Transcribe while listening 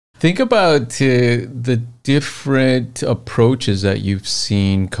Think about the different approaches that you've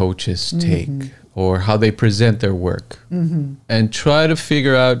seen coaches take or how they present their work and try to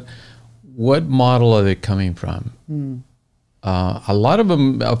figure out what model are they coming from. A lot of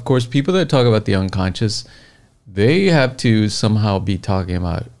them, of course, people that talk about the unconscious, they have to somehow be talking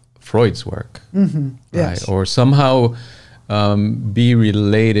about Freud's work, right? Yes. Or somehow be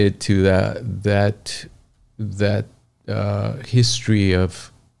related to that history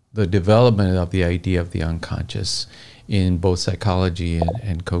of the development of the idea of the unconscious in both psychology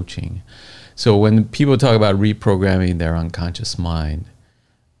and coaching. So when people talk about reprogramming their unconscious mind,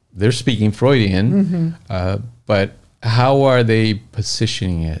 they're speaking Freudian, but how are they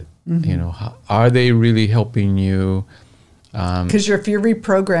positioning it? You know, are they really helping you? Because if you're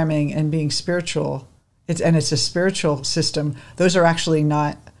reprogramming and being spiritual, it's a spiritual system, those are actually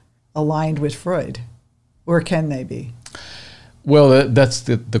not aligned with Freud, or can they be? Well, that's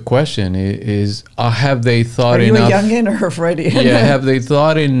the question is, have they thought enough? Are you a Jungian or a Freudian? Yeah, have they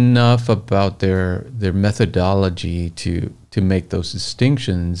thought enough about their methodology to make those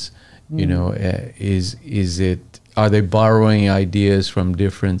distinctions? You know, are they borrowing ideas from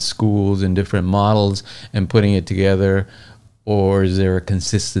different schools and different models and putting it together? Or is there a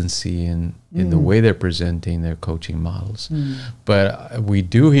consistency in the way they're presenting their coaching models? But we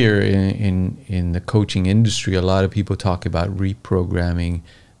do hear in the coaching industry, a lot of people talk about reprogramming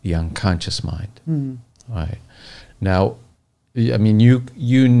the unconscious mind. Right. Now, I mean,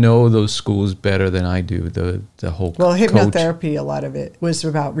 you know those schools better than I do, the whole hypnotherapy, a lot of it was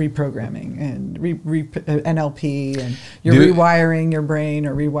about reprogramming and NLP, and you're rewiring your brain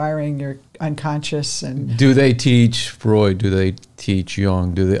or rewiring your unconscious. And do they teach Freud? Do they teach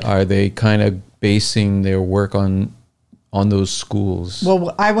Jung? Are they kind of basing their work on those schools?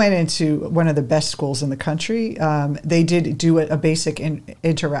 Well, I went into one of the best schools in the country. They did do a basic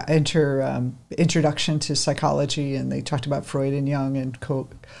introduction to psychology, and they talked about Freud and Jung and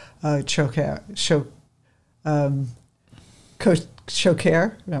Choquer.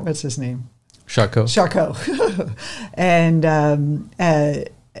 No, what's his name? Charcot. And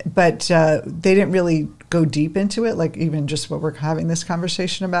but they didn't really go deep into it, like even just what we're having this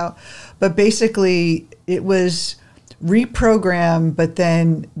conversation about. But basically, it was reprogram, but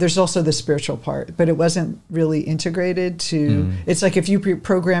then there's also the spiritual part, but it wasn't really integrated to, it's like if you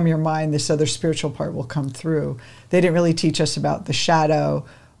program your mind, this other spiritual part will come through. They didn't really teach us about the shadow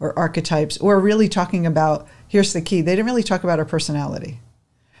or archetypes, or really talking about, here's the key, they didn't really talk about our personality.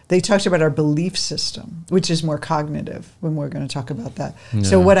 They talked about our belief system, which is more cognitive when we're going to talk about that. Yeah.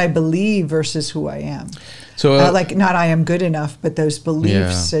 So what I believe versus who I am. So like not I am good enough, but those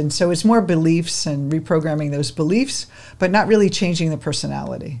beliefs. Yeah. And so it's more beliefs and reprogramming those beliefs, but not really changing the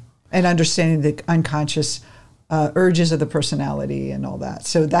personality and understanding the unconscious urges of the personality and all that.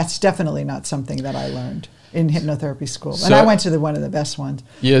 So that's definitely not something that I learned in hypnotherapy school. And I went to one of the best ones.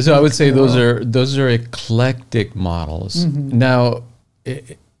 Yeah, so I would say those are eclectic models. Now,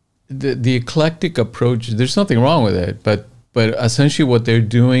 the eclectic approach, there's nothing wrong with it, but essentially what they're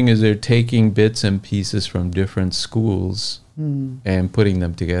doing is they're taking bits and pieces from different schools and putting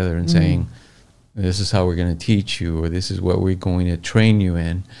them together and saying, this is how we're going to teach you, or this is what we're going to train you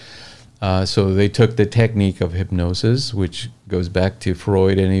in. So they took the technique of hypnosis, which goes back to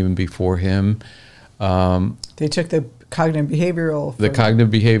Freud and even before him. They took the cognitive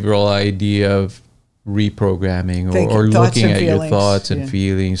behavioral idea of reprogramming or looking at your thoughts and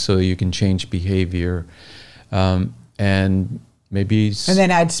feelings so you can change behavior, and maybe and then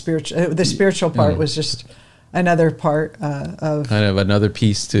add spiritual. The spiritual part was just another part of kind of another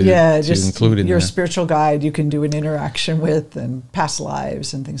piece to just include in your there. Spiritual guide you can do an interaction with, and past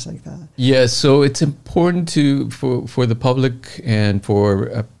lives and things like that. Yeah, so it's important for the public and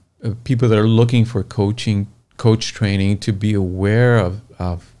for people that are looking for coach training to be aware of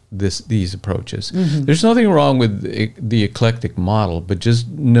these approaches. There's nothing wrong with the eclectic model, but just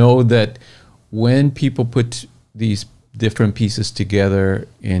know that when people put these different pieces together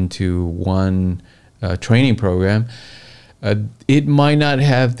into one training program, it might not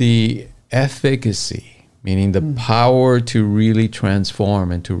have the efficacy, meaning the power to really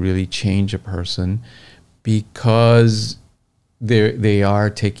transform and to really change a person, because they are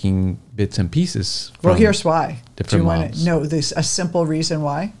taking bits and pieces. Well, here's why. Do you want to know this? A simple reason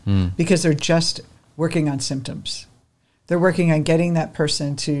why? Because they're just working on symptoms. They're working on getting that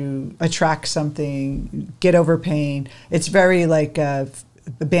person to attract something, get over pain. It's very like a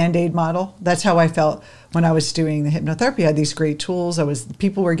Band-Aid model. That's how I felt when I was doing the hypnotherapy. I had these great tools.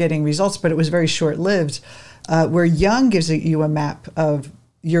 People were getting results, but it was very short-lived. Where Jung gives you a map of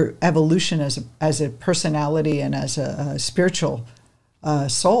your evolution as a personality and as a spiritual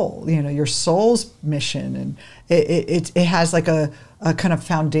soul, your soul's mission. And it has like a kind of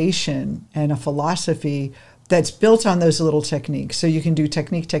foundation and a philosophy that's built on those little techniques. So you can do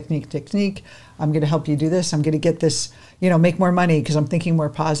technique. I'm going to help you do this. I'm going to get this, make more money because I'm thinking more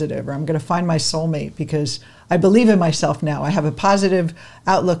positive, or I'm going to find my soulmate because I believe in myself now. I have a positive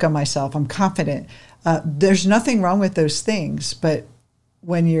outlook on myself. I'm confident. There's nothing wrong with those things, but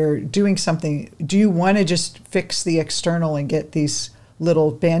when you're doing something, do you want to just fix the external and get these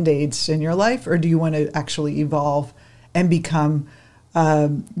little Band-Aids in your life, or do you want to actually evolve and become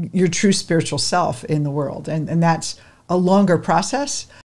your true spiritual self in the world? And that's a longer process,